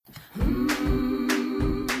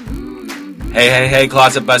Hey,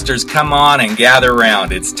 Closet Busters, come on and gather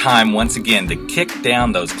around. It's time once again to kick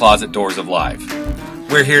down those closet doors of life.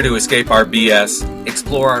 We're here to escape our BS,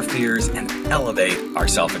 explore our fears, and elevate our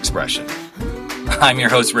self-expression. I'm your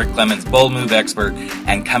host, Rick Clemens, bold move expert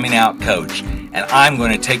and coming out coach, and I'm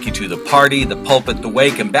going to take you to the party, the pulpit, the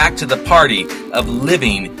wake, and back to the party of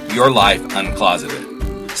living your life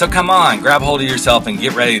uncloseted. So come on, grab hold of yourself and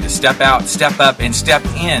get ready to step out, step up, and step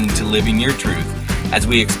into living your truth as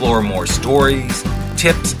we explore more stories,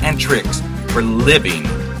 tips, and tricks for living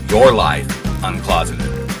your life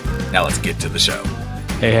uncloseted. Now let's get to the show.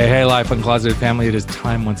 Hey, Life Uncloseted family. It is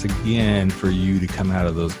time once again for you to come out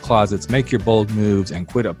of those closets, make your bold moves, and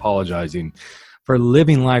quit apologizing for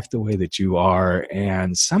living life the way that you are.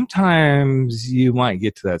 And sometimes you might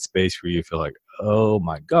get to that space where you feel like, oh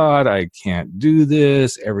my God, I can't do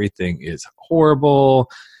this. Everything is horrible.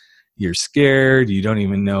 You're scared. You don't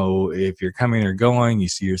even know if you're coming or going. You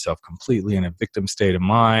see yourself completely in a victim state of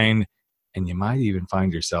mind. And you might even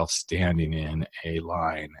find yourself standing in a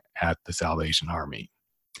line at the Salvation Army.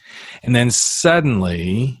 And then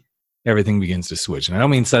suddenly everything begins to switch. And I don't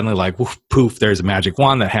mean suddenly like woof, poof, there's a magic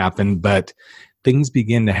wand that happened, but things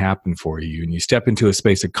begin to happen for you. And you step into a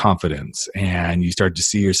space of confidence and you start to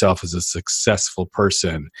see yourself as a successful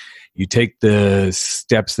person. You take the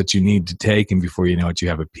steps that you need to take, and before you know it, you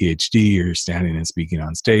have a PhD, you're standing and speaking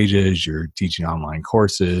on stages, you're teaching online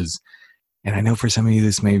courses. And I know for some of you,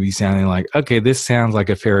 this may be sounding like, okay, this sounds like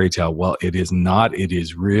a fairy tale. Well, it is not. It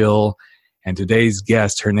is real. And today's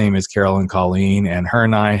guest, her name is Carolyn Colleen, and her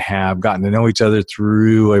and I have gotten to know each other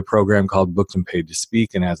through a program called Booked and Paid to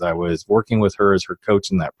Speak. And as I was working with her as her coach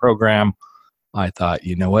in that program, I thought,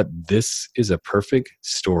 you know what, this is a perfect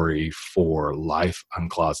story for Life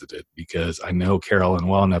Uncloseted, because I know Carolyn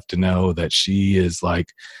well enough to know that she is like,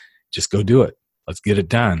 just go do it. Let's get it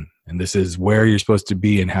done. And this is where you're supposed to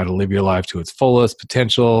be and how to live your life to its fullest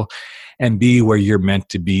potential and be where you're meant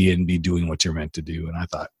to be and be doing what you're meant to do. And I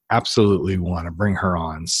thought, absolutely want to bring her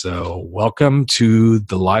on. So welcome to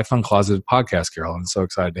the Life Uncloseted podcast, Carolyn. So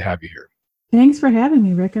excited to have you here. Thanks for having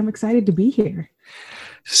me, Rick. I'm excited to be here.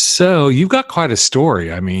 So you've got quite a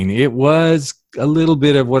story. I mean, it was a little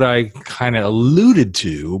bit of what I kind of alluded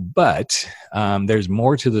to, but there's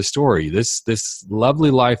more to the story. This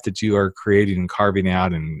lovely life that you are creating and carving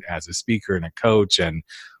out, and as a speaker and a coach and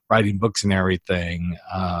writing books and everything,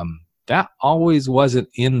 that always wasn't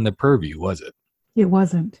in the purview, was it? It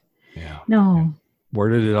wasn't. Yeah. No. Where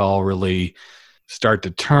did it all really start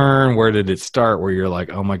to turn? Where did it start where you're like,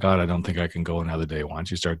 oh my God, I don't think I can go another day? Why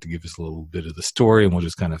don't you start to give us a little bit of the story, and we'll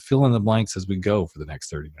just kind of fill in the blanks as we go for the next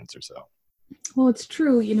 30 minutes or so. Well, it's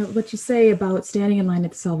true. You know, what you say about standing in line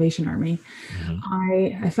at the Salvation Army.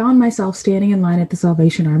 Mm-hmm. I found myself standing in line at the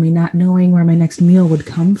Salvation Army, not knowing where my next meal would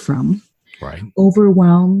come from. Right.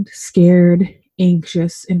 Overwhelmed, scared,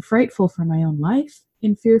 anxious, and frightful for my own life,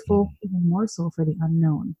 and fearful even more so for the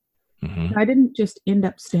unknown. Mm-hmm. I didn't just end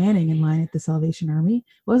up standing in line at the Salvation Army. It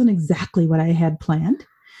wasn't exactly what I had planned.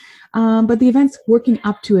 But the events working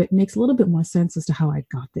up to it makes a little bit more sense as to how I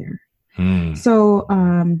got there. So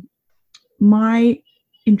my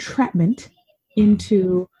entrapment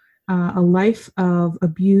into a life of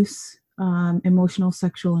abuse, emotional,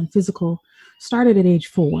 sexual, and physical, started at age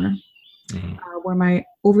 4. Where my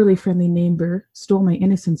overly friendly neighbor stole my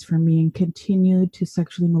innocence from me and continued to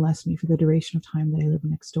sexually molest me for the duration of time that I lived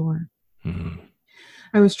next door.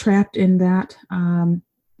 I was trapped in that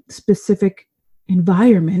specific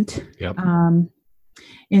environment. Yep.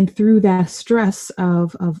 And through that stress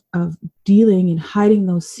of dealing and hiding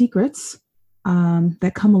those secrets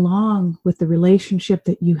that come along with the relationship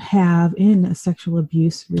that you have in a sexual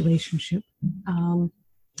abuse relationship,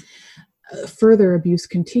 further abuse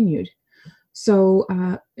continued. So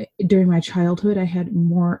during my childhood, I had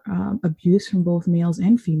more abuse from both males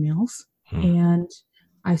and females, and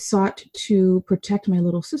I sought to protect my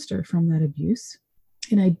little sister from that abuse,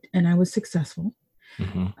 and I was successful.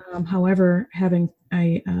 However,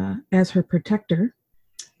 as her protector,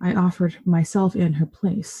 I offered myself in her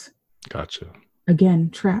place. Gotcha. Again,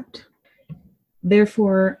 trapped.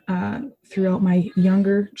 Therefore, throughout my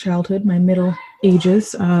younger childhood, my middle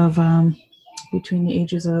ages of between the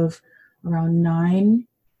ages of around 9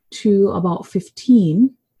 to about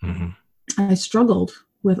 15, I struggled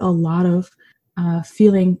with a lot of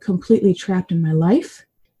feeling completely trapped in my life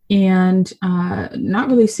and not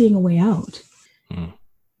really seeing a way out.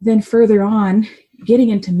 Then further on, getting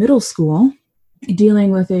into middle school,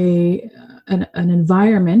 dealing with an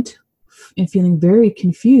environment and feeling very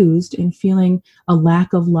confused and feeling a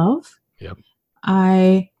lack of love. Yep.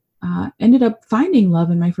 I ended up finding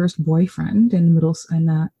love in my first boyfriend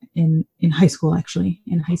in high school, actually,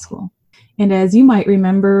 in high school. And as you might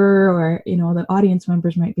remember, or, the audience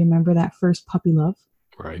members might remember, that first puppy love.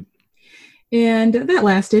 Right. And that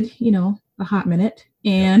lasted, a hot minute.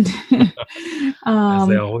 And as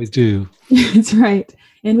they always do. That's right.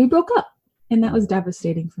 And we broke up, and that was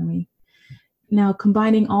devastating for me. Now,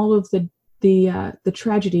 combining all of the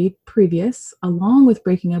tragedy previous, along with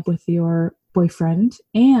breaking up with your boyfriend,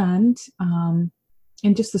 and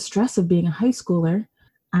just the stress of being a high schooler,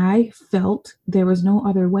 I felt there was no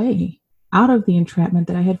other way out of the entrapment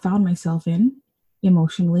that I had found myself in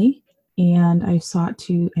emotionally, and I sought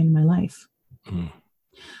to end my life.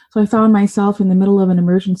 So I found myself in the middle of an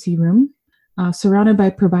emergency room, surrounded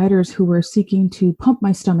by providers who were seeking to pump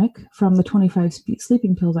my stomach from the 25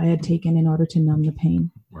 sleeping pills I had taken in order to numb the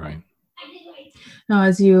pain. Right. Now,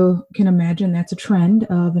 as you can imagine, that's a trend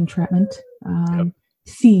of entrapment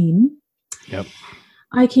theme. Yep.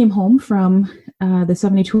 I came home from the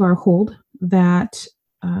 72-hour hold that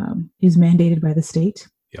is mandated by the state.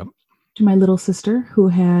 Yep. To my little sister, who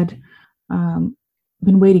had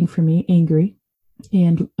been waiting for me, angry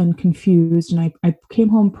and confused. And I came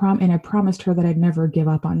home and I promised her that I'd never give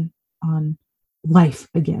up on life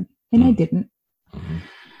again. And I didn't. Mm-hmm.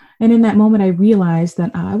 And in that moment, I realized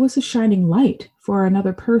that I was a shining light for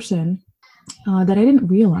another person that I didn't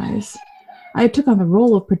realize. I took on the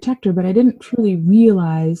role of protector, but I didn't truly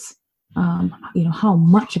realize, how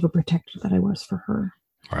much of a protector that I was for her.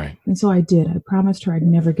 Right. And so I did. I promised her I'd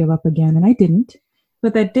never give up again, and I didn't.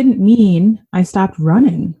 But that didn't mean I stopped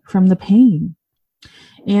running from the pain.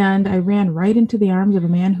 And I ran right into the arms of a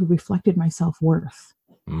man who reflected my self-worth.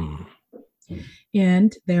 Mm.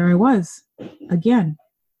 And there I was, again,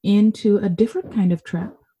 into a different kind of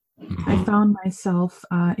trap. Mm-hmm. I found myself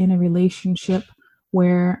in a relationship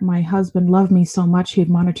where my husband loved me so much he'd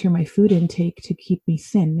monitor my food intake to keep me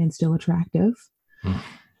thin and still attractive. Mm.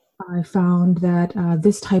 I found that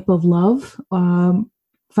this type of love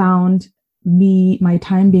found my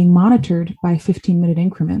time being monitored by 15-minute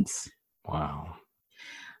increments. Wow.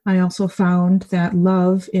 I also found that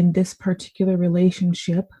love in this particular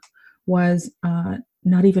relationship was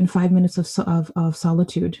not even 5 minutes of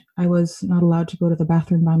solitude. I was not allowed to go to the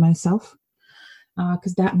bathroom by myself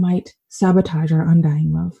because that might sabotage our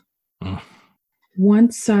undying love. Mm.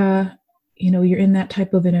 Once you're in that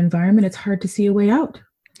type of an environment, it's hard to see a way out.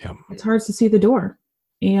 Yep. It's hard to see the door.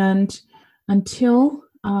 And until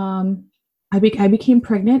I became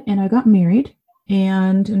pregnant and I got married,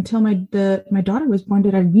 and until my daughter was born,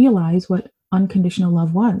 did I realize what unconditional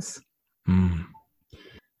love was. Mm.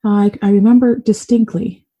 I remember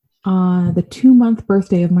distinctly the 2-month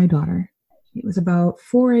birthday of my daughter. It was about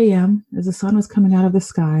 4 a.m. as the sun was coming out of the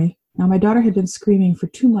sky. Now, my daughter had been screaming for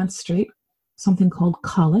 2 months straight, something called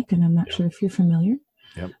colic, and I'm not sure if you're familiar.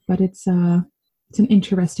 Yep. But it's an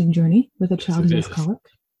interesting journey with a child who has colic.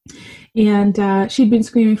 And she'd been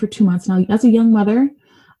screaming for 2 months. Now, as a young mother,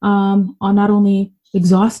 not only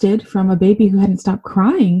exhausted from a baby who hadn't stopped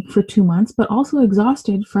crying for 2 months, but also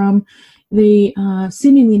exhausted from the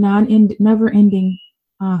seemingly never-ending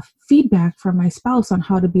feedback from my spouse on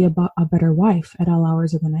how to be a better wife at all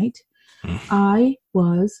hours of the night. Mm-hmm. I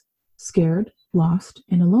was scared, lost,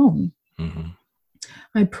 and alone. Mm-hmm.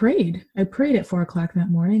 I prayed at 4 o'clock that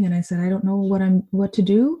morning, and I said, I don't know what to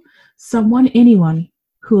do. Anyone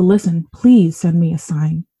who will listen, please send me a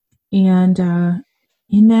sign. And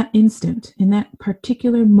in that instant, in that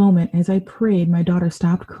particular moment, as I prayed, my daughter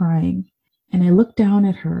stopped crying, and I looked down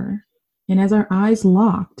at her. And as our eyes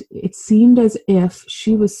locked, it seemed as if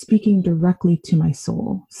she was speaking directly to my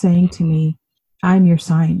soul, saying to me, I'm your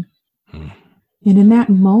sign. Mm. And in that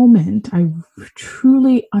moment, I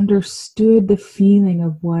truly understood the feeling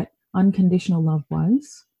of what unconditional love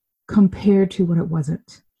was compared to what it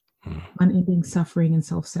wasn't. Mm. Unending suffering and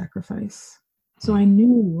self-sacrifice. So I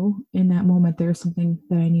knew in that moment there was something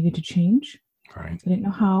that I needed to change. Right. I didn't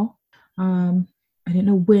know how. I didn't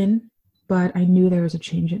know when. But I knew there was a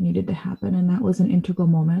change that needed to happen, and that was an integral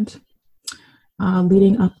moment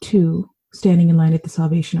leading up to standing in line at the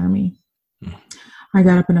Salvation Army. Mm. I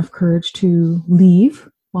got up enough courage to leave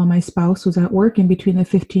while my spouse was at work in between the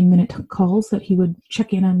 15-minute calls that he would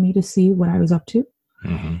check in on me to see what I was up to.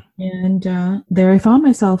 Mm-hmm. And there I found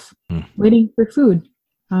myself waiting for food,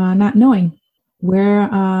 not knowing where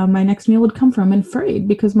my next meal would come from, and afraid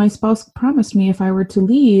because my spouse promised me if I were to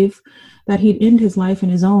leave that he'd end his life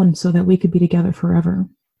and his own so that we could be together forever.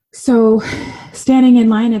 So standing in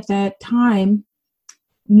line at that time,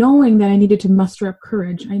 knowing that I needed to muster up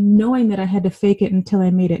courage, knowing that I had to fake it until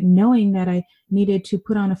I made it, knowing that I needed to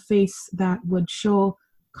put on a face that would show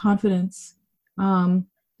confidence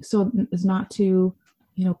so as not to,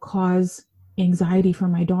 cause anxiety for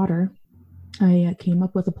my daughter, I came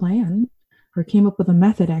up with a plan, or came up with a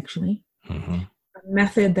method, actually. Mm-hmm. A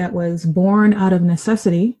method that was born out of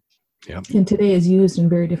necessity. Yep. And today is used in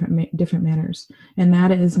very different manners. And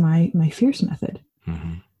that is my Fierce method.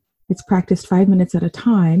 Mm-hmm. It's practiced 5 minutes at a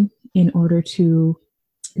time in order to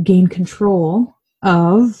gain control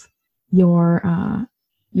of your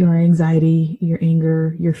anxiety, your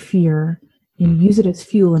anger, your fear, and use it as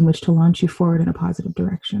fuel in which to launch you forward in a positive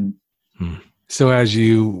direction. So as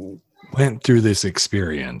you went through this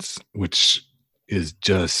experience, which is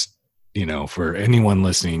just, for anyone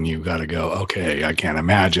listening, you got to go, okay, I can't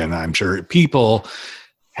imagine. I'm sure people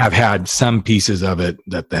have had some pieces of it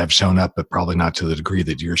that have shown up, but probably not to the degree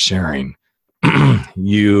that you're sharing.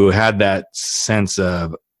 You had that sense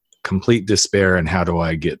of complete despair and how do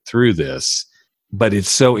I get through this? But it's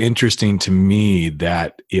so interesting to me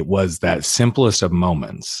that it was that simplest of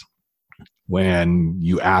moments when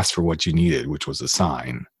you asked for what you needed, which was a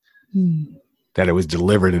sign, that it was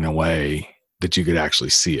delivered in a way that you could actually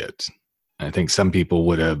see it. And I think some people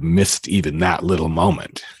would have missed even that little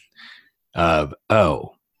moment of,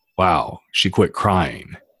 oh, wow, she quit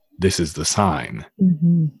crying. This is the sign.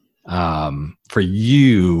 Mm-hmm. For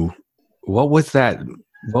you, what was that?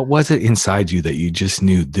 What was it inside you that you just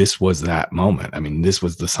knew this was that moment? I mean, this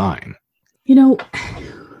was the sign.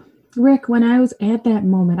 Rick, when I was at that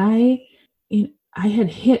moment, I had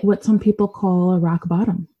hit what some people call a rock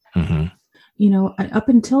bottom. Mm-hmm. Up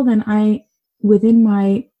until then, within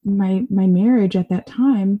my marriage at that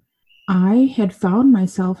time, I had found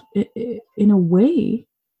myself in a way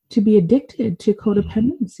to be addicted to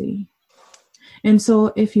codependency. And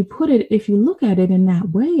so if you look at it in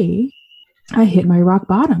that way, I hit my rock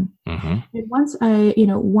bottom. Mm-hmm. And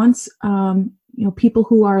once people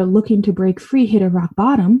who are looking to break free hit a rock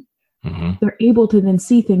bottom, mm-hmm. they're able to then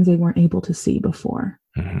see things they weren't able to see before.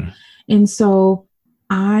 Mm-hmm. And so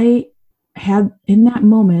I had, in that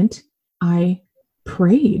moment, I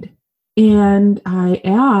prayed and I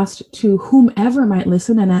asked to whomever might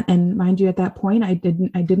listen. And mind you, at that point, I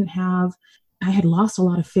had lost a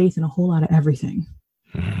lot of faith in a whole lot of everything.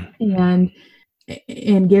 Mm-hmm.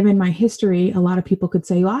 And given my history, a lot of people could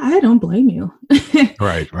say, well, I don't blame you.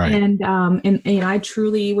 Right. And I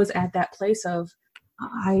truly was at that place of,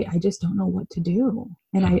 I just don't know what to do.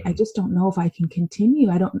 And I just don't know if I can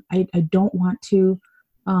continue. I don't want to,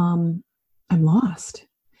 I'm lost.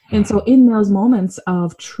 And so in those moments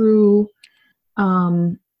of true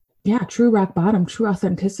rock bottom, true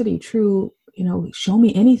authenticity, true, show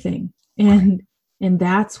me anything. And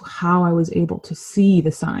that's how I was able to see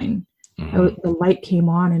the sign. Mm-hmm. The light came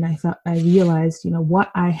on and I realized,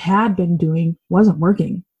 what I had been doing wasn't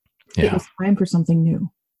working. Yeah. It was time for something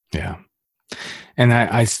new. Yeah. And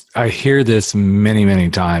I hear this many, many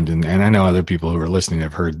times, and I know other people who are listening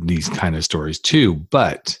have heard these kind of stories too,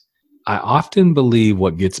 but I often believe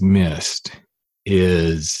what gets missed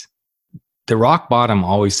is the rock bottom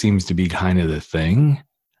always seems to be kind of the thing,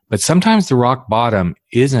 but sometimes the rock bottom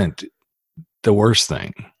isn't the worst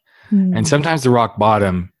thing. Mm. And sometimes the rock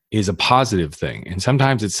bottom is a positive thing. And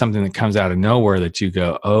sometimes it's something that comes out of nowhere that you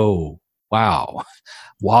go, oh, wow.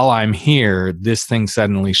 While I'm here, this thing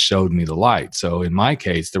suddenly showed me the light. So in my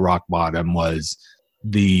case, the rock bottom was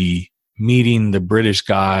the meeting the British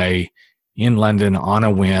guy in London on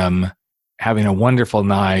a whim, having a wonderful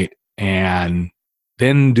night, and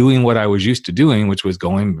then doing what I was used to doing, which was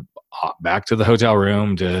going back to the hotel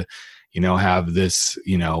room to, have this,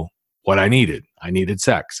 what I needed. I needed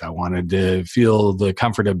sex. I wanted to feel the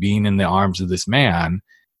comfort of being in the arms of this man,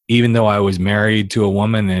 even though I was married to a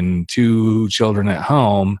woman and 2 children at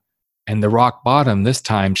home. And the rock bottom this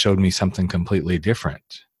time showed me something completely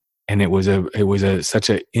different. And it was such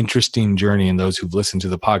an interesting journey. And those who've listened to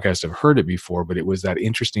the podcast have heard it before, but it was that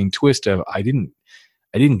interesting twist of, I didn't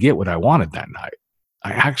get what I wanted that night.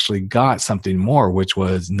 I actually got something more, which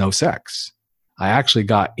was no sex. I actually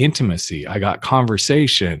got intimacy. I got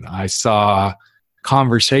conversation. I saw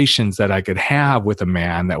conversations that I could have with a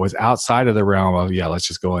man that was outside of the realm of, let's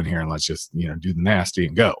just go in here and let's just, do the nasty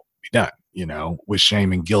and go, be done, with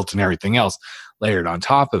shame and guilt and everything else layered on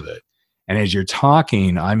top of it. And as you're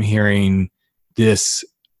talking, I'm hearing this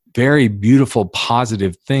very beautiful,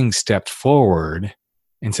 positive thing stepped forward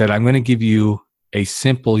and said, I'm going to give you a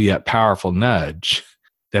simple yet powerful nudge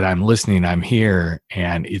that I'm listening, I'm here,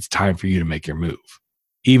 and it's time for you to make your move.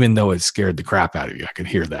 Even though it scared the crap out of you, I could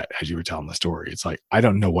hear that as you were telling the story. It's like, I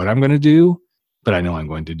don't know what I'm going to do, but I know I'm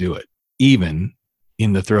going to do it. Even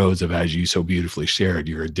in the throes of, as you so beautifully shared,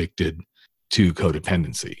 you're addicted to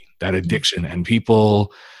codependency, that addiction. And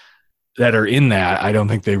people that are in that, I don't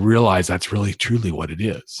think they realize that's really truly what it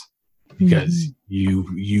is. because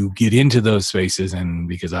you get into those spaces, and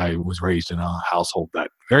because I was raised in a household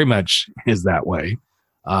that very much is that way,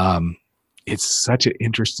 it's such an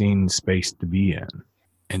interesting space to be in.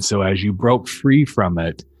 And so as you broke free from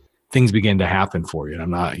it, things begin to happen for you. And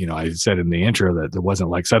I'm not, I said in the intro that it wasn't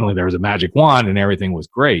like suddenly there was a magic wand and everything was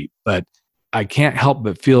great, but I can't help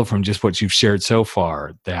but feel from just what you've shared so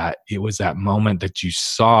far that it was that moment that you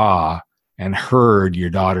saw and heard your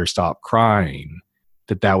daughter stop crying,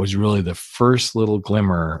 that was really the first little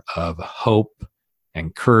glimmer of hope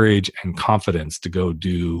and courage and confidence to go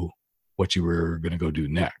do what you were going to go do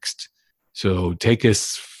next. So take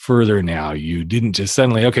us further now. You didn't just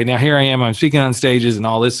suddenly, okay, now here I am, I'm speaking on stages and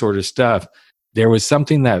all this sort of stuff. There was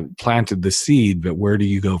something that planted the seed, but where do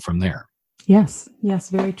you go from there? Yes,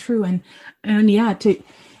 very true. And yeah, to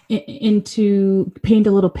paint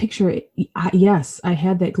a little picture, yes, I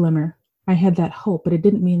had that glimmer. I had that hope, but it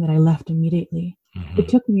didn't mean that I left immediately. Mm-hmm.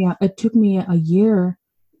 It took me a year,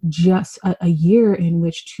 just a year in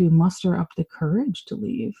which to muster up the courage to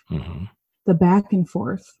leave. Mm-hmm. The back and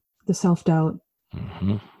forth, the self-doubt,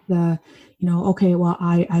 mm-hmm. the, okay, well,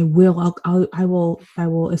 I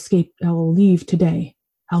will escape. I will leave today.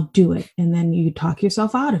 I'll do it. And then you talk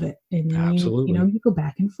yourself out of it, and then you go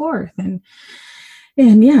back and forth, and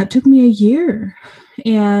yeah, it took me a year.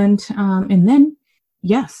 And then,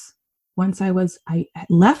 yes, once I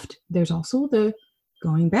left, there's also the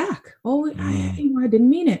going back. Oh, I didn't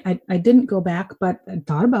mean it. I didn't go back, but I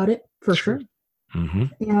thought about it for sure.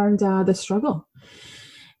 Mm-hmm. And the struggle.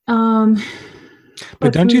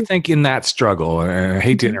 But don't you think in that struggle, I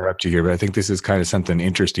hate to interrupt you here, but I think this is kind of something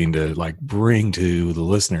interesting to bring to the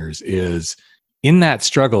listeners, is in that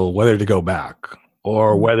struggle, whether to go back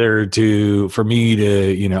or whether for me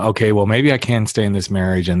to, okay, well, maybe I can stay in this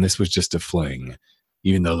marriage and this was just a fling,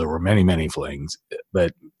 even though there were many, many flings.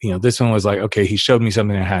 But, this one was like, okay, he showed me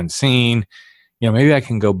something I hadn't seen, maybe I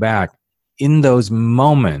can go back. In those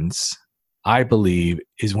moments, I believe,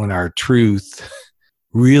 is when our truth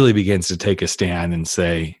really begins to take a stand and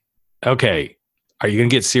say, okay, are you going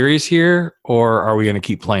to get serious here, or are we going to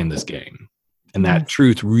keep playing this game? And that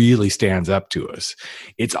truth really stands up to us.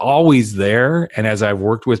 It's always there. And as I've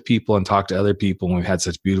worked with people and talked to other people, and we've had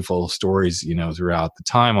such beautiful stories, throughout the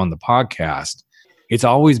time on the podcast, it's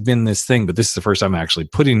always been this thing, but this is the first time I'm actually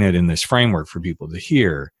putting it in this framework for people to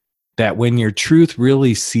hear, that when your truth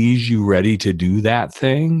really sees you ready to do that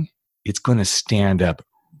thing, it's going to stand up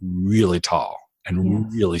really tall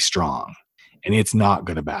and really strong, and it's not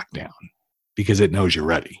going to back down because it knows you're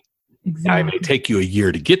ready. Exactly. Now, it may take you a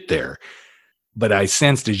year to get there, but I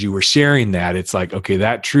sensed as you were sharing that, it's like, okay,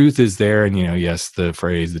 that truth is there. And, yes, the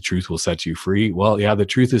phrase, the truth will set you free. Well, yeah, the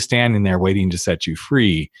truth is standing there waiting to set you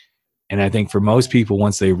free. And I think for most people,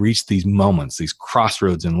 once they reach these moments, these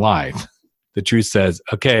crossroads in life, the truth says,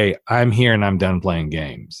 okay, I'm here and I'm done playing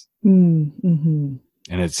games. Mm-hmm.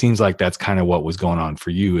 And it seems like that's kind of what was going on for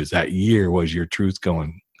you, is that year was your truth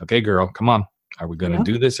going, okay, girl, come on. Are we going to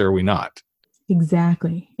do this or are we not?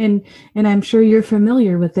 Exactly. And I'm sure you're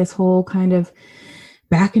familiar with this whole kind of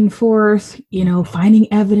back and forth,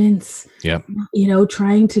 finding evidence,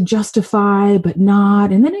 trying to justify, but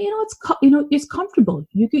not. And then, it's comfortable.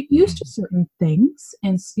 You get used to certain things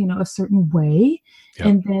and, a certain way. Yep.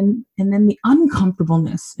 And then the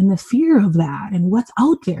uncomfortableness and the fear of that and what's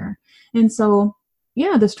out there. And so,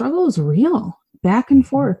 yeah, the struggle is real, back and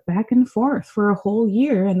forth for a whole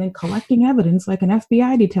year, and then collecting evidence like an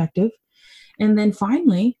FBI detective. And then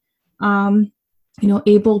finally,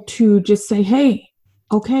 able to just say, hey,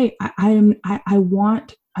 okay, I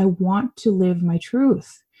want to live my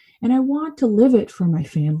truth, and I want to live it for my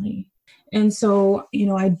family. And so,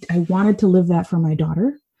 I wanted to live that for my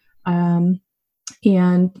daughter. And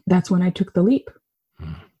that's when I took the leap.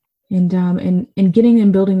 And getting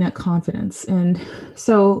and building that confidence. And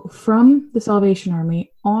so from the Salvation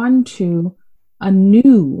Army on to a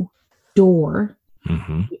new door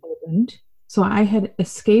opened. So I had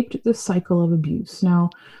escaped the cycle of abuse.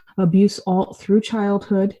 Now, abuse all through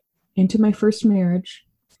childhood into my first marriage.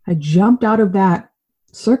 I jumped out of that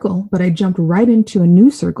circle, but I jumped right into a new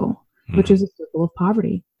circle, which is a circle of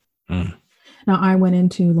poverty. Now, I went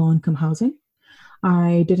into low-income housing.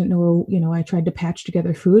 I didn't know, I tried to patch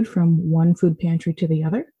together food from one food pantry to the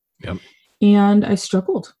other. Yep. And I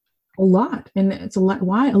struggled a lot. And it's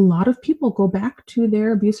why a lot of people go back to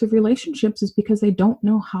their abusive relationships, is because they don't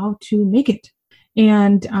know how to make it.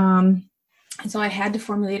 And so I had to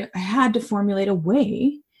formulate a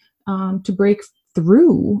way to break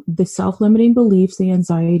through the self-limiting beliefs, the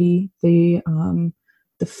anxiety, the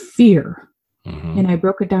fear. And I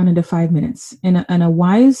broke it down into 5 minutes. And a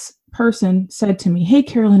wise person said to me, "Hey,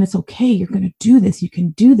 Carolyn, it's okay. You're going to do this. You can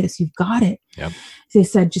do this. You've got it." Yep. They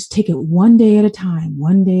said, just take it one day at a time,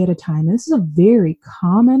 one day at a time. And this is a very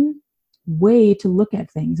common way to look at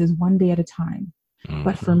things, is one day at a time. Mm-hmm.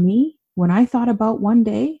 But for me, when I thought about one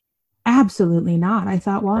day, absolutely not. I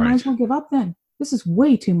thought, well, I might as well give up then. This is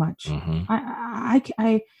way too much. Mm-hmm.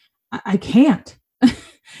 I can't.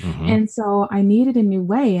 Mm-hmm. And so I needed a new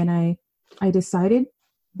way. And I decided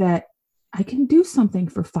that I can do something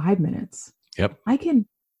for 5 minutes. Yep. I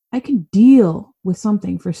can deal with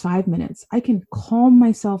something for 5 minutes. I can calm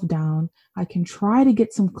myself down. I can try to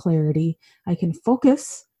get some clarity. I can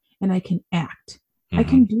focus and I can act. Mm-hmm. I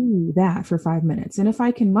can do that for 5 minutes. And if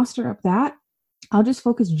I can muster up that, I'll just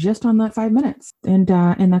focus just on that 5 minutes. And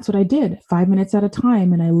that's what I did, 5 minutes at a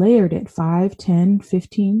time. And I layered it 5, 10,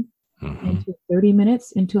 15, mm-hmm. into 30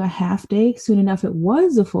 minutes, into a half day. Soon enough, it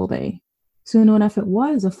was a full day. Soon enough, it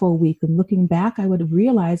was a full week. And looking back, I would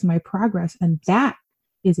realize my progress. And that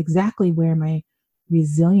is exactly where my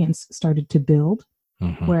resilience started to build,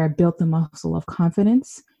 mm-hmm. where I built the muscle of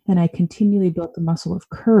confidence, and I continually built the muscle of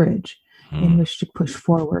courage in which to push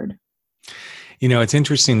forward. You know, it's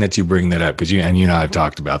interesting that you bring that up, because you and I've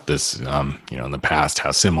talked about this, in the past,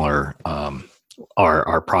 how similar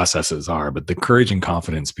our processes are. But the courage and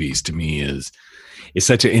confidence piece to me is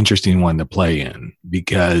such an interesting one to play in,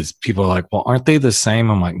 because people are like, well, aren't they the same?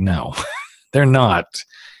 I'm like, no, they're not.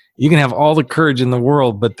 You can have all the courage in the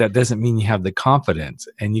world, but that doesn't mean you have the confidence.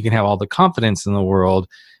 And you can have all the confidence in the world,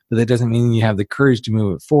 but that doesn't mean you have the courage to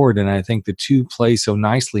move it forward. And I think the two play so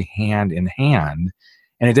nicely hand in hand.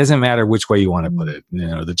 And it doesn't matter which way you want to put it,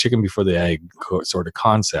 the chicken before the egg sort of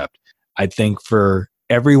concept. I think for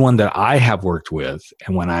everyone that I have worked with,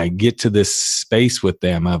 and when I get to this space with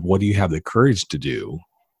them of what do you have the courage to do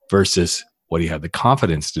versus what do you have the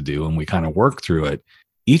confidence to do, and we kind of work through it,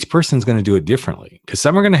 each person's going to do it differently, because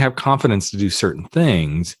some are going to have confidence to do certain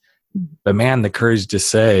things, but man, the courage to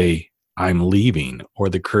say, I'm leaving, or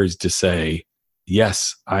the courage to say,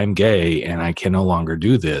 yes, I'm gay and I can no longer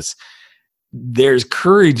do this. There's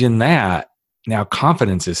courage in that. Now,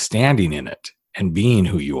 confidence is standing in it and being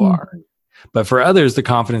who you are. But for others, the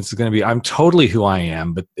confidence is going to be, I'm totally who I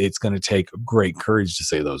am, but it's going to take great courage to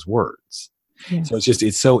say those words. Yes. So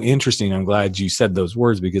it's so interesting. I'm glad you said those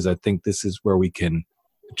words, because I think this is where we can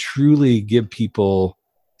truly give people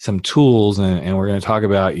some tools. And we're going to talk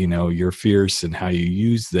about, your fierce and how you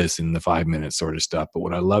use this in the 5 minute sort of stuff. But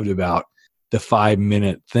what I loved about the 5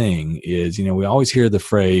 minute thing is, we always hear the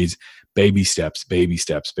phrase, baby steps, baby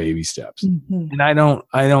steps, baby steps. Mm-hmm. And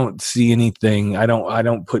I don't see anything. I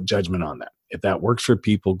don't put judgment on that. If that works for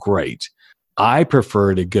people, great. I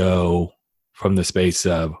prefer to go from the space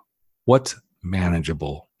of what's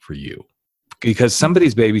manageable for you, because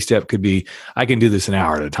somebody's baby step could be, I can do this an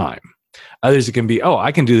hour at a time. Others, it can be,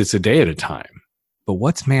 I can do this a day at a time. But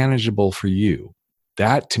what's manageable for you?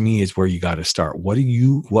 That to me is where you got to start. What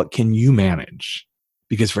can you manage?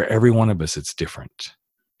 Because for every one of us, it's different.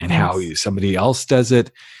 And how somebody else does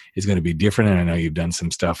it is going to be different. And I know you've done some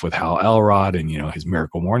stuff with Hal Elrod and, his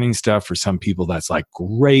Miracle Morning stuff. For some people, that's like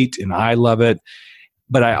great. And I love it.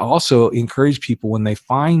 But I also encourage people, when they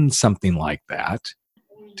find something like that,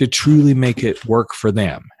 to truly make it work for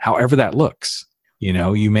them, however that looks.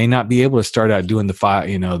 You may not be able to start out doing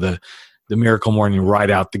the Miracle Morning right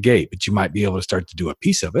out the gate, but you might be able to start to do a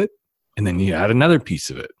piece of it. And then you add another piece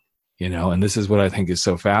of it. And this is what I think is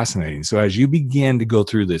so fascinating. So as you begin to go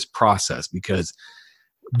through this process, because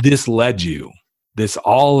this led you,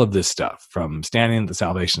 all of this stuff, from standing at the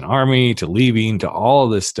Salvation Army to leaving to all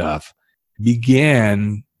of this stuff,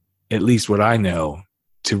 began, at least what I know,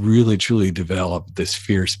 to really truly develop this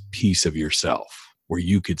fierce piece of yourself where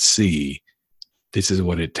you could see, this is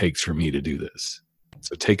what it takes for me to do this.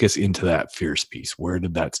 So take us into that fierce piece. Where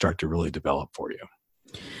did that start to really develop for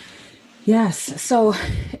you? Yes. So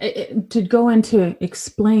to go into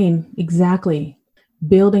explain exactly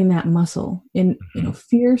building that muscle, and,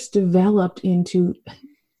 fierce developed into,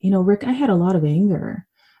 Rick, I had a lot of anger.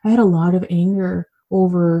 I had a lot of anger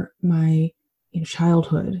over my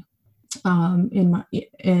childhood, and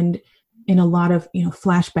a lot of,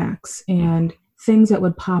 flashbacks and things that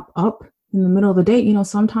would pop up in the middle of the day.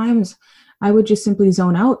 Sometimes I would just simply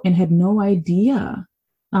zone out and had no idea.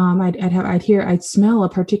 I'd smell a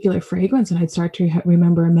particular fragrance and I'd start to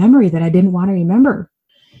remember a memory that I didn't want to remember.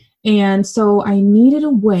 And so I needed a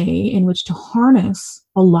way in which to harness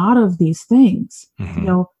a lot of these things.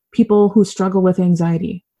 Mm-hmm. People who struggle with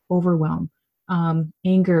anxiety, overwhelm,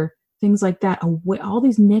 anger, things like that, all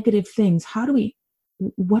these negative things.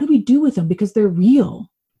 What do we do with them? Because they're real.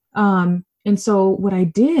 And so what I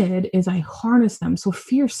did is I harnessed them. So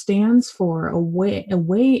fear stands for a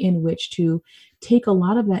way in which to take a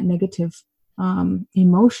lot of that negative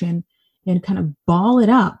emotion and kind of ball it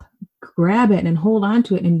up, grab it and hold on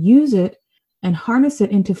to it and use it and harness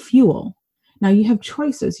it into fuel. Now you have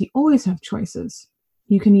choices. You always have choices.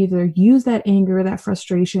 You can either use that anger, that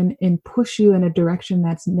frustration, and push you in a direction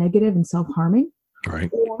that's negative and self-harming,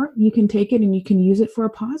 right? Or you can take it and you can use it for a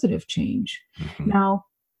positive change. Mm-hmm. Now,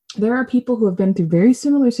 there are people who have been through very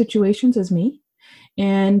similar situations as me,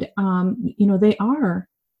 and they are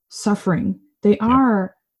suffering. They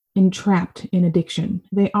are entrapped in addiction.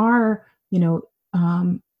 They are,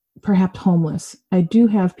 perhaps homeless. I do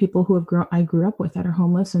have people who I grew up with that are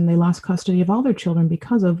homeless, and they lost custody of all their children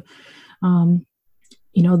because of,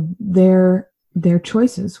 their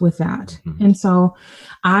choices with that. Mm-hmm. And so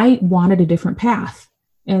I wanted a different path.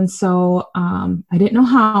 And so I didn't know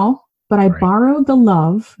how, but I borrowed the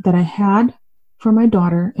love that I had for my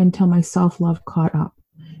daughter until my self-love caught up.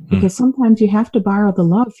 Because sometimes you have to borrow the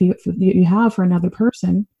love you have for another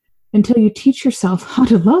person until you teach yourself how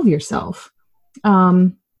to love yourself.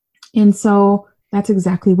 And so that's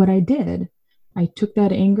exactly what I did. I took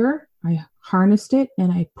that anger, I harnessed it,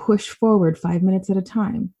 and I pushed forward 5 minutes at a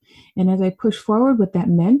time. And as I pushed forward, what that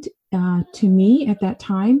meant to me at that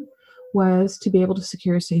time was to be able to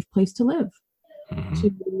secure a safe place to live.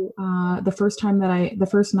 Mm-hmm. The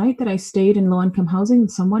first night that I stayed in low-income housing,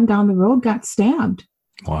 someone down the road got stabbed.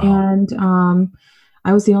 Wow. And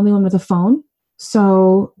I was the only one with a phone.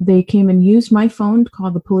 So they came and used my phone to call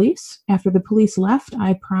the police. After the police left,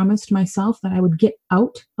 I promised myself that I would get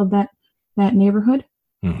out of that neighborhood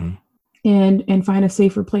mm-hmm. and find a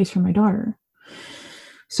safer place for my daughter.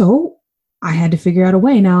 So I had to figure out a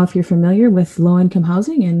way. Now, if you're familiar with low-income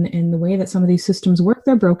housing and the way that some of these systems work,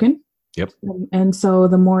 they're broken. Yep. And so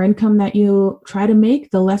the more income that you try to make,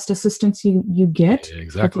 the less assistance you get.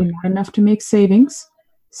 Exactly. Not enough to make savings.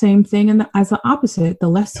 Same thing as the opposite. The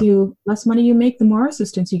less money you make, the more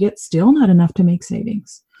assistance you get. Still not enough to make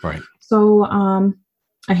savings. Right. So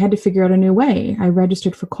I had to figure out a new way. I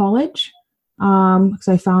registered for college because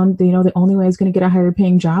I found the only way I was going to get a higher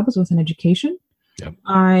paying job was with an education. Yep.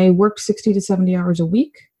 I worked 60 to 70 hours a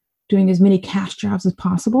week, doing as many cash jobs as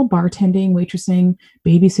possible: bartending, waitressing,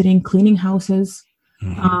 babysitting, cleaning houses,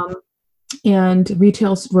 mm-hmm. And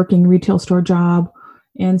working retail store job.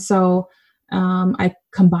 And so I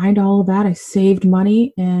combined all of that. I saved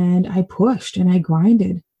money and I pushed and I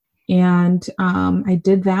grinded. And I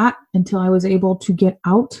did that until I was able to get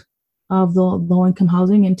out of the low-income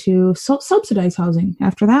housing into subsidized housing.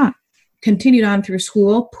 After that, continued on through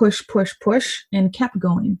school, push, and kept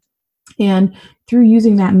going. And through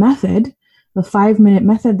using that method, the 5-minute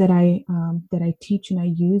method that I teach and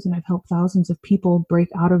I use, and I've helped thousands of people break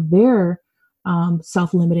out of their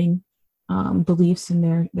self-limiting beliefs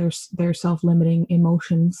and their self-limiting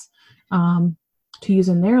emotions to use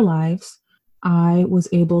in their lives, I was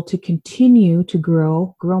able to continue to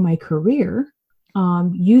grow my career,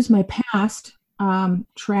 use my past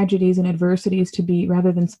tragedies and adversities to be,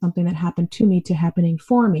 rather than something that happened to me, to happening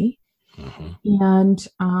for me, mm-hmm.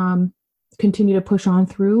 and continue to push on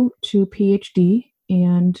through to PhD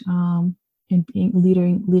and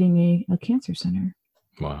leading a cancer center.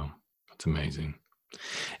 Wow, that's amazing.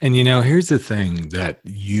 And here's the thing that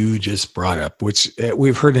you just brought up, which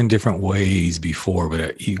we've heard in different ways before,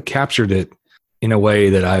 but you captured it in a way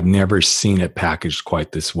that I've never seen it packaged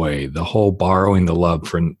quite this way. The whole borrowing the love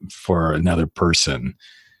for another person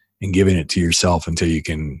and giving it to yourself until you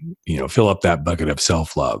can, fill up that bucket of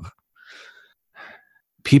self-love.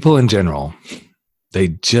 People in general, they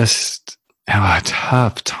just have a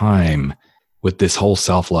tough time with this whole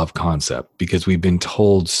self-love concept because we've been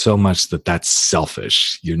told so much that that's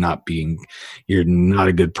selfish. You're not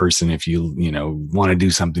a good person if you want to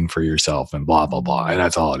do something for yourself and blah, blah, blah. And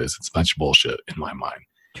that's all it is. It's a bunch of bullshit in my mind.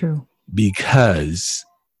 True.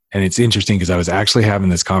 And it's interesting because I was actually having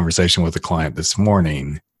this conversation with a client this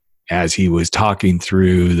morning as he was talking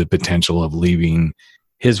through the potential of leaving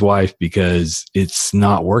his wife because it's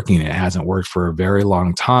not working. It hasn't worked for a very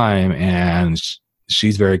long time. And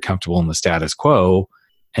she's very comfortable in the status quo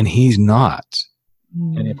and he's not.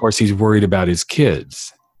 Mm. And of course he's worried about his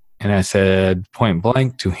kids. And I said point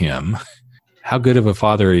blank to him, how good of a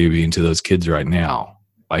father are you being to those kids right now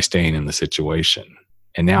by staying in the situation?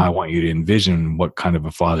 And now I want you to envision what kind of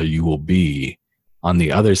a father you will be on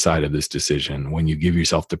the other side of this decision when you give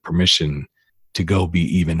yourself the permission to go be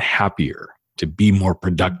even happier, to be more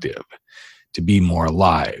productive, to be more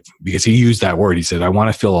alive. Because he used that word. He said, I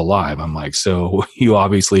want to feel alive. I'm like, so you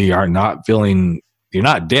obviously are not feeling, you're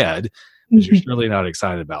not dead, but you're surely not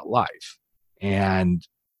excited about life. And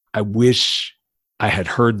I wish I had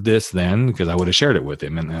heard this then, because I would have shared it with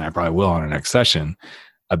him, and I probably will on our next session,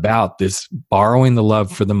 about this borrowing the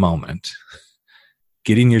love for the moment,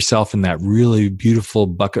 getting yourself in that really beautiful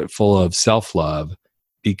bucket full of self-love,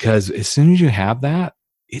 because as soon as you have that,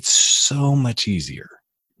 it's so much easier,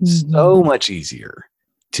 so much easier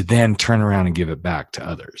to then turn around and give it back to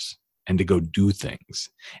others and to go do things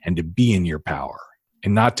and to be in your power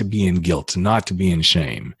and not to be in guilt, not to be in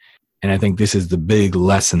shame. And I think this is the big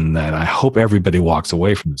lesson that I hope everybody walks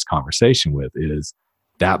away from this conversation with, is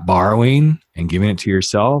that borrowing and giving it to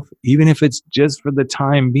yourself, even if it's just for the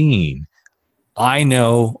time being. I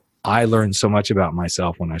know I learned so much about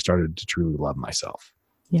myself when I started to truly love myself.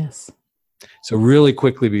 Yes. So really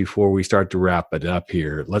quickly before we start to wrap it up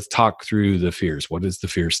here, let's talk through the fears. What does the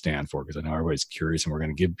fear stand for? Because I know everybody's curious, and we're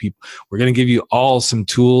going to give you all some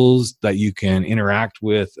tools that you can interact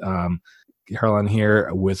with Caroline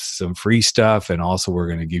here with some free stuff. And also we're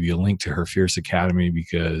going to give you a link to her Fierce Academy,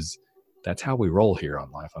 because that's how we roll here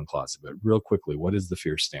on Life Uncloseted. But real quickly, what does the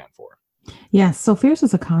Fierce stand for? Yes. So Fierce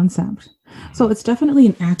is a concept. So it's definitely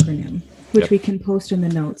an acronym, which we can post in the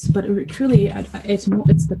notes. But truly, it's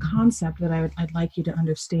the concept that I'd like you to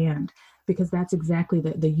understand, because that's exactly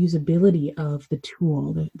the usability of the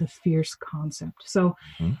tool, the Fierce concept. So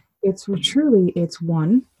it's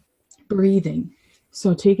one, breathing.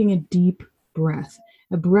 So taking a deep breath,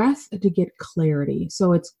 a breath to get clarity.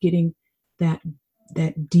 So it's getting that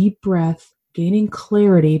deep breath, gaining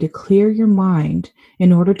clarity to clear your mind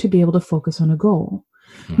in order to be able to focus on a goal.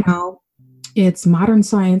 Now, it's modern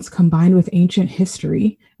science combined with ancient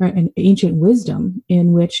history, right, and ancient wisdom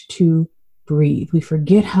in which to breathe. We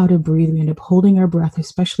forget how to breathe. We end up holding our breath,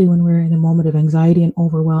 especially when we're in a moment of anxiety and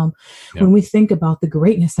overwhelm, when we think about the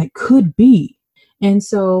greatness that could be. And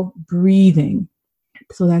so breathing.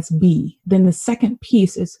 So that's B. Then the second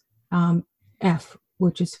piece is F,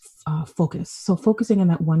 which is focus. So focusing on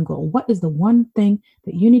that one goal. What is the one thing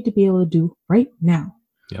that you need to be able to do right now?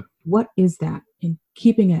 Yep. What is that? And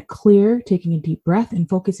keeping it clear, taking a deep breath and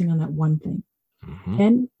focusing on that one thing.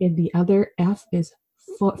 And in the other F is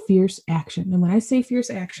fierce action. And when I say fierce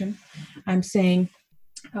action, I'm saying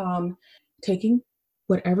taking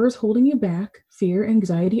whatever is holding you back, fear,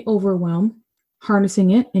 anxiety, overwhelm, harnessing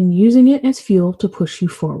it and using it as fuel to push you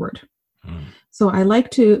forward. So I like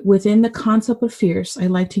to, within the concept of Fierce, I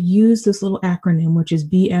like to use this little acronym, which is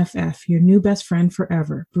BFF, your new best friend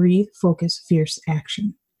forever. Breathe, focus, fierce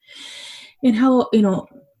action. And how,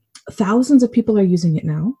 thousands of people are using it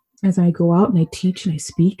now as I go out and I teach and I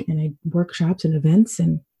speak and I workshops and events.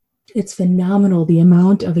 And it's phenomenal, the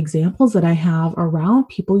amount of examples that I have around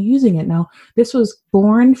people using it. Now, this was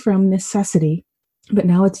born from necessity, but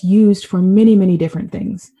now it's used for many, many different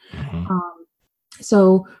things.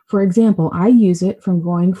 So, for example, I use it from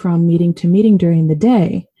going from meeting to meeting during the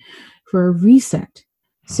day for a reset.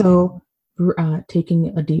 So,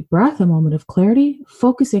 taking a deep breath, a moment of clarity,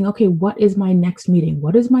 focusing, okay, what is my next meeting?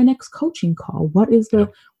 What is my next coaching call? What is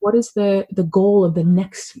the goal of the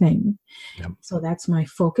next thing? So that's my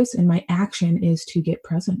focus, and my action is to get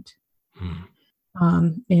present.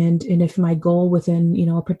 And if my goal within,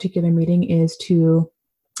 a particular meeting is to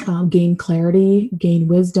gain clarity, gain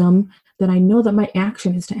wisdom, then I know that my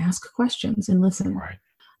action is to ask questions and listen.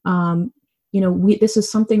 This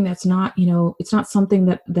is something that's not, it's not something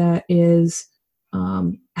that is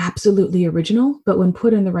absolutely original, but when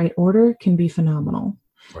put in the right order can be phenomenal.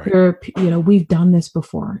 We've done this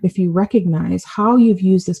before. If you recognize how you've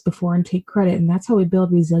used this before and take credit, and that's how we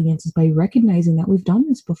build resilience, is by recognizing that we've done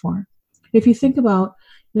this before. If you think about,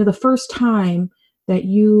 the first time that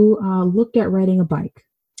you looked at riding a bike,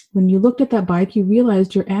 when you looked at that bike, you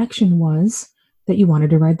realized your action was that you wanted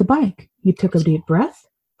to ride the bike. You took a deep breath,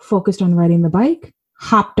 focused on riding the bike,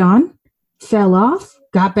 hopped on, fell off,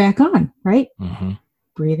 got back on, right?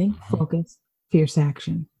 Breathing, focus, fierce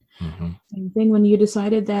action. Same thing when you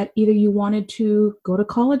decided that either you wanted to go to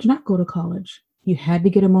college, not go to college. You had to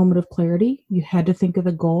get a moment of clarity. You had to think of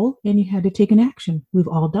the goal, and you had to take an action. We've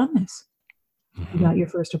all done this. You got your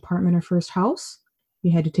first apartment or first house.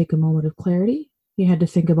 You had to take a moment of clarity. You had to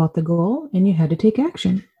think about the goal, and you had to take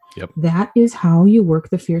action. That is how you work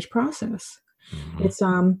the Fierce process. It's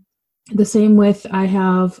the same with,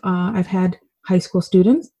 I've had high school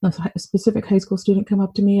students, a specific high school student come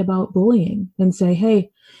up to me about bullying and say,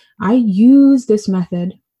 hey, I use this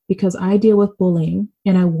method because I deal with bullying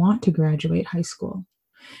and I want to graduate high school.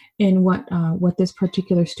 And what this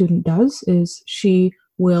particular student does is she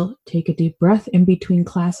will take a deep breath in between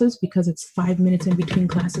classes, because it's 5 minutes in between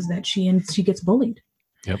classes that she gets bullied.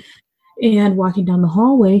 And walking down the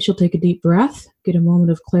hallway, she'll take a deep breath, get a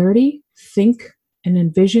moment of clarity, think and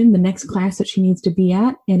envision the next class that she needs to be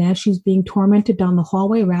at. And as she's being tormented down the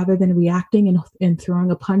hallway, rather than reacting and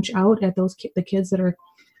throwing a punch out at the kids that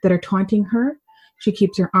are taunting her, she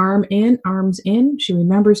keeps her arms in. She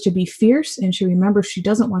remembers to be fierce, and she remembers she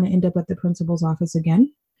doesn't want to end up at the principal's office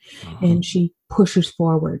again. And she pushes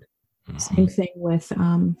forward. Same thing with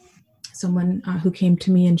someone who came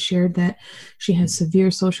to me and shared that she has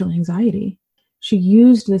severe social anxiety. She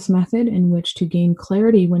used this method in which to gain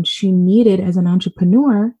clarity when she needed, as an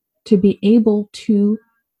entrepreneur, to be able to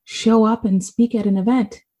show up and speak at an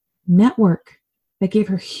event, network. That gave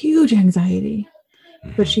her huge anxiety.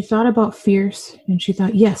 But she thought about fierce, and she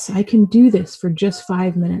thought, yes, I can do this for just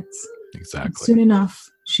 5 minutes. Exactly. And soon enough,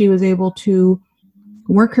 she was able to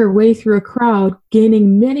work her way through a crowd,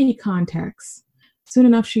 gaining many contacts. Soon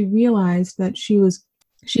enough, she realized that she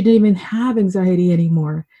didn't even have anxiety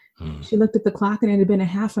anymore. She looked at the clock, and it had been a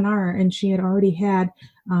half an hour, and she had already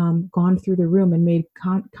gone through the room and made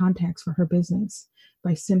contacts for her business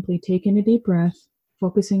by simply taking a deep breath,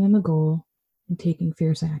 focusing on the goal, and taking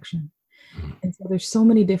fierce action. And so there's so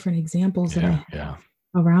many different examples that I have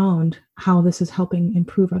around how this is helping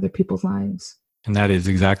improve other people's lives. And that is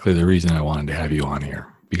exactly the reason I wanted to have you on here,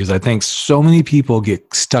 because I think so many people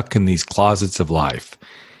get stuck in these closets of life,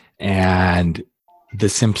 and the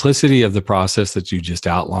simplicity of the process that you just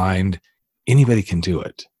outlined, anybody can do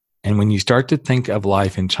it. And when you start to think of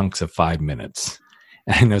life in chunks of 5 minutes,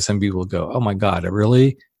 and I know some people go, oh my God,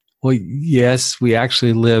 really? Well, yes, we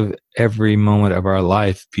actually live every moment of our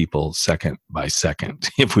life, people, second by second,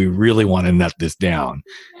 if we really want to nut this down.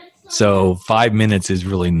 So 5 minutes is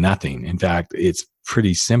really nothing. In fact, it's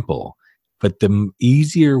pretty simple. But the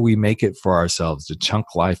easier we make it for ourselves to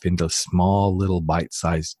chunk life into small little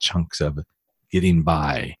bite-sized chunks of getting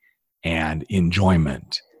by and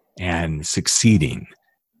enjoyment and succeeding,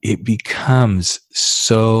 it becomes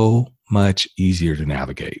so much easier to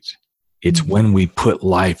navigate. It's when we put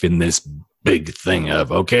life in this big thing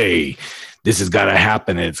of, okay, this has got to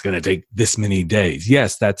happen. It's going to take this many days.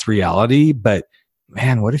 Yes, that's reality. But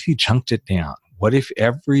man, what if you chunked it down? What if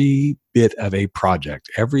every bit of a project,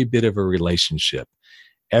 every bit of a relationship,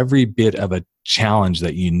 every bit of a challenge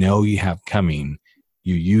that you know you have coming,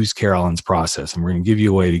 you use Carolyn's process? And we're going to give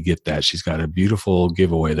you a way to get that. She's got a beautiful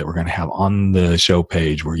giveaway that we're going to have on the show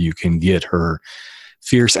page where you can get her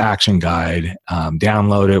Fierce Action Guide,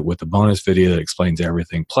 download it with a bonus video that explains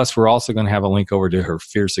everything. Plus, we're also going to have a link over to her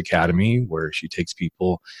Fierce Academy, where she takes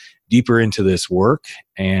people deeper into this work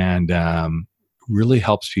and really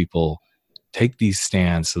helps people take these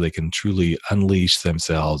stands so they can truly unleash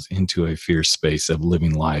themselves into a fierce space of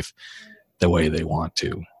living life the way they want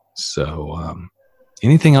to. So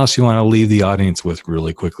anything else you want to leave the audience with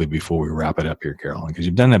really quickly before we wrap it up here, Carolyn? Because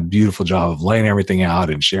you've done a beautiful job of laying everything out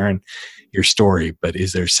and sharing your story. But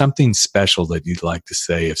is there something special that you'd like to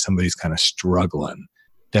say if somebody's kind of struggling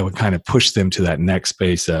that would kind of push them to that next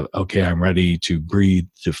space of, okay, I'm ready to breathe,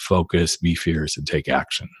 to focus, be fierce, and take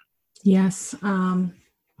action? Yes.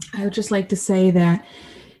 I would just like to say that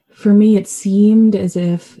for me, it seemed as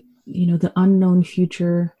if, the unknown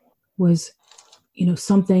future was,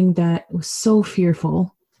 something that was so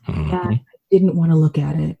fearful that I didn't want to look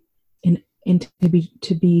at it. And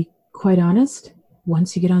to be quite honest,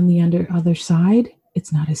 once you get on the other side,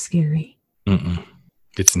 it's not as scary.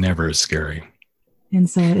 It's never as scary. And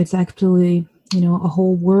so it's actually, a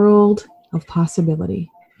whole world of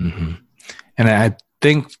possibility. And I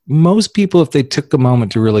think most people, if they took a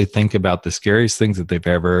moment to really think about the scariest things that they've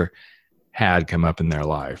ever had come up in their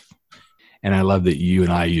life, and I love that you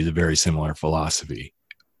and I use a very similar philosophy.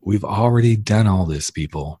 We've already done all this,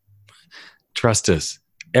 people. Trust us.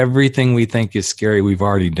 Everything we think is scary, we've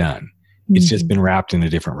already done. It's just been wrapped in a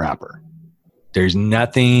different wrapper. There's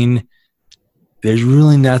really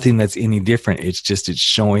nothing that's any different. It's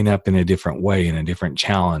showing up in a different way, in a different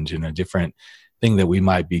challenge, in a different thing that we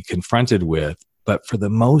might be confronted with. But for the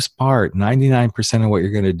most part, 99% of what you're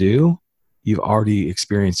going to do, you've already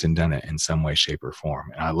experienced and done it in some way, shape, or form.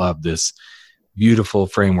 And I love this beautiful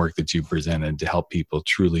framework that you presented to help people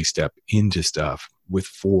truly step into stuff with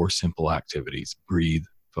 4 simple activities: breathe,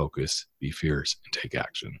 focus, be fierce, and take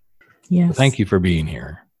action. Yes. So thank you for being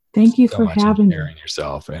here. Thank you for having me. Sharing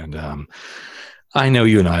yourself. And I know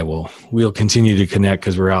you and I we'll continue to connect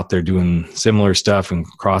because we're out there doing similar stuff and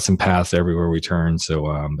crossing paths everywhere we turn.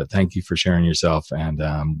 So, but thank you for sharing yourself. And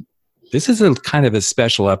this is a kind of a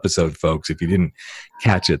special episode, folks. If you didn't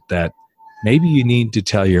catch it, that maybe you need to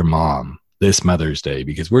tell your mom this Mother's Day,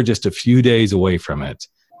 because we're just a few days away from it.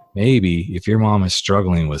 Maybe if your mom is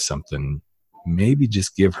struggling with something, maybe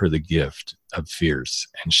just give her the gift of Fierce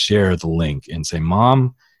and share the link and say,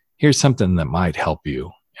 Mom, here's something that might help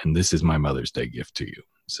you. And this is my Mother's Day gift to you.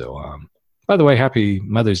 So, by the way, happy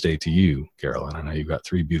Mother's Day to you, Carolyn. I know you've got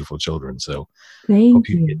 3 beautiful children, so hope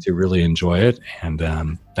you get to really enjoy it.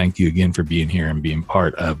 And thank you again for being here and being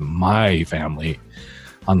part of my family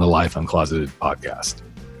on the Life Uncloseted podcast.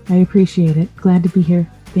 I appreciate it. Glad to be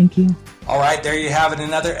here. Thank you. All right, there you have it.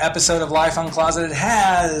 Another episode of Life Uncloseted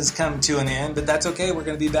has come to an end, but that's okay. We're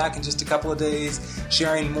going to be back in just a couple of days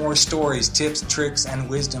sharing more stories, tips, tricks, and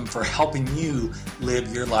wisdom for helping you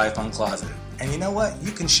live your life uncloseted. And you know what?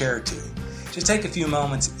 You can share too. Just take a few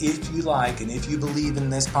moments if you like and if you believe in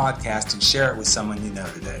this podcast and share it with someone you know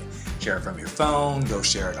today. Share it from your phone, go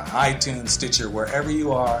share it on iTunes, Stitcher, wherever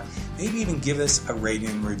you are. Maybe even give us a rating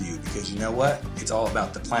and review because you know what? It's all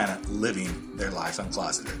about the planet living their life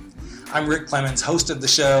uncloseted. I'm Rick Clemens, host of the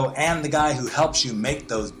show and the guy who helps you make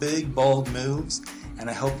those big, bold moves. And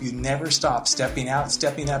I hope you never stop stepping out,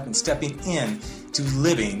 stepping up, and stepping in to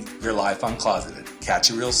living your life uncloseted. Catch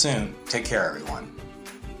you real soon. Take care, everyone.